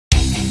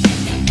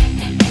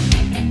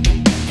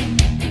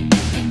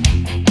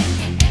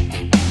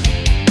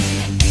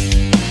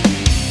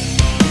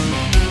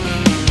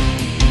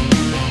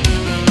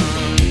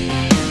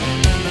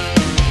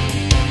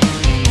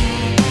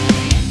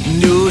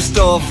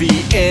står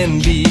vi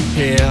endelig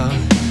her,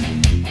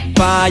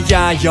 bare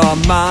jeg og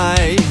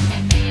mig.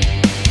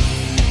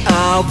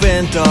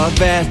 Afventer,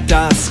 hvad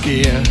der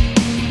sker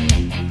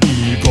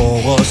i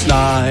vores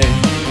leg.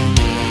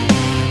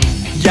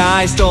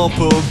 Jeg står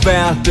på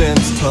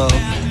verdens top,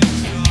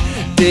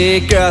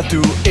 det gør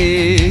du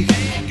ikke.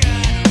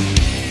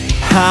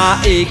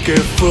 Har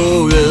ikke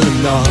fået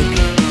nok,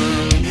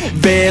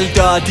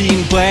 vælter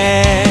din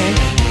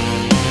brik.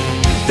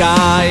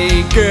 Der er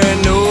ikke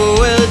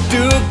noget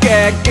du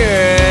kan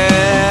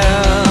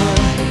gøre.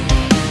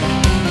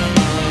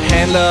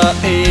 Handler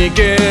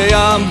ikke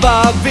om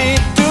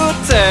hvorvidt du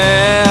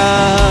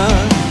tager.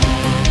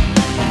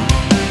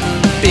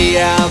 Det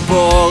er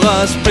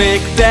vores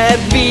pligt at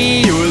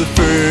vi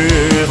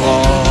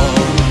udfører.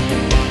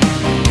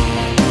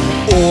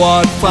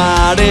 Ordet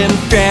fra den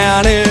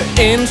fjerne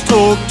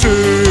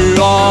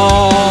instruktør.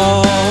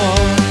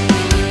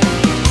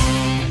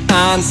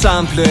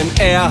 Ensemblen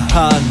er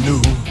her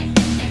nu,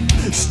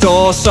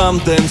 står som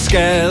den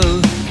skal.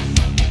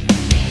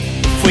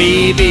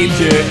 Fri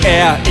vilje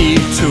er i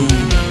to,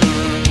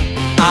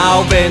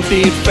 afvent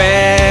dit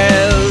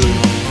fald.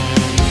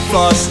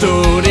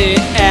 Forstå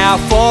det er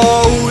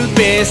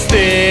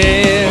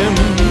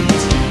forudbestemt.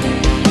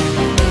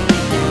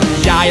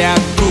 Jeg er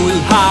Gud,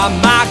 har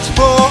magt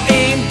på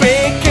en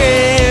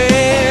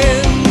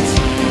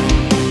bekendt.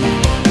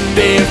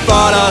 Det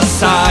folder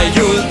sig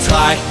ud,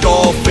 træk,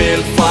 går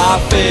felt fra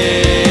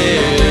felt.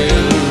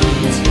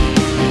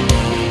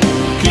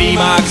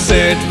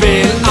 Klimakset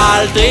vil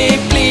aldrig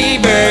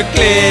blive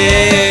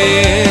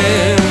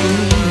glemt.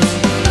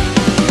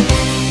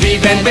 Vi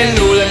vandt vel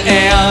uden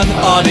æren,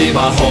 og det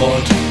var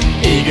hårdt.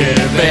 Ikke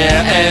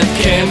værd at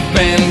kæmpe,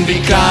 men vi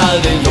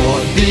klarede det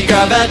lort. Vi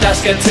gør hvad der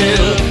skal til,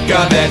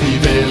 gør hvad vi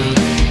vil.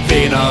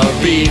 Vinder,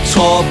 vi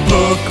tror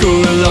på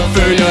Gud og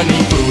følger ni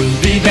bud.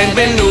 Vi vandt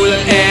vel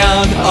uden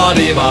æren, og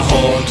det var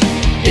hårdt.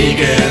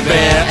 Ikke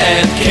værd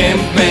at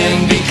kæmpe,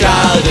 men vi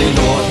klarede det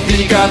lort. Vi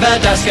gør hvad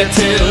der skal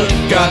til,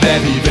 gør hvad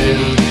vi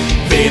vil.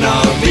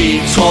 Vinder,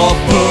 vi tror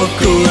på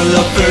Gud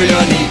og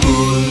følger ni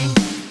bud.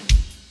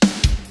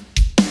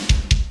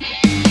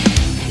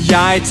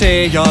 Jeg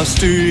tager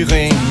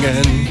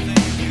styringen,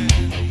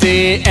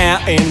 det er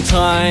en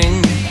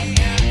træng.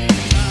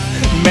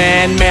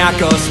 Man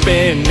mærker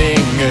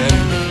spændingen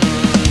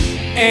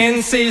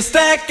en sidste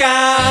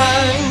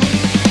gang.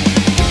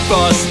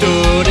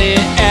 Forstå det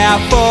er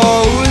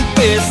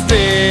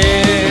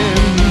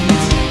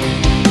forudbestemt.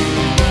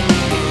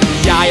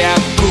 Jeg er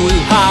Gud,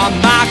 har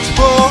magt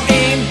på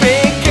en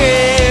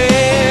bekendt.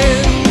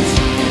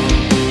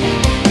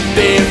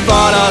 Det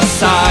folder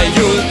sig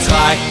ud,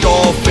 træk,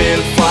 går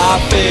felt fra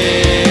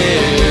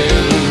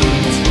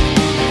felt.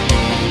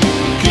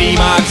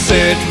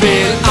 Klimakset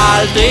vil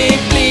aldrig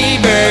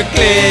blive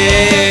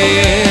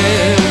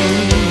glemt.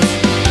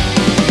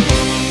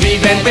 Vi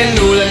vandt vel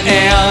uden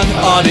æren,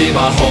 og det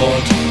var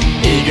hårdt.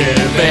 Ikke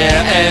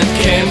værd at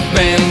kæmpe,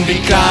 men vi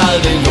klarede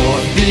det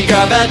lort. Vi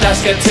gør hvad der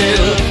skal til,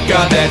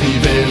 gør hvad vi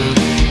vil.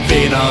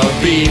 Vinder,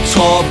 vi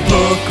tror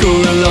på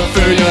Gud og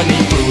følger ni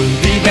bud.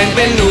 Vi vandt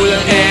vel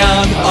uden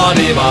æren, og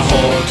det var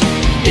hårdt.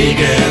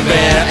 Ikke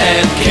værd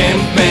at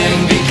kæmpe, men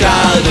vi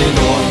klarede det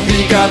lort. Vi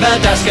gør hvad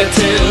der skal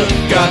til,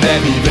 gør hvad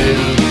vi vil.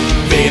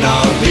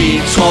 Vinder, vi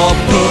tror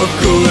på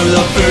Gud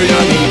og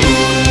følger ni bud.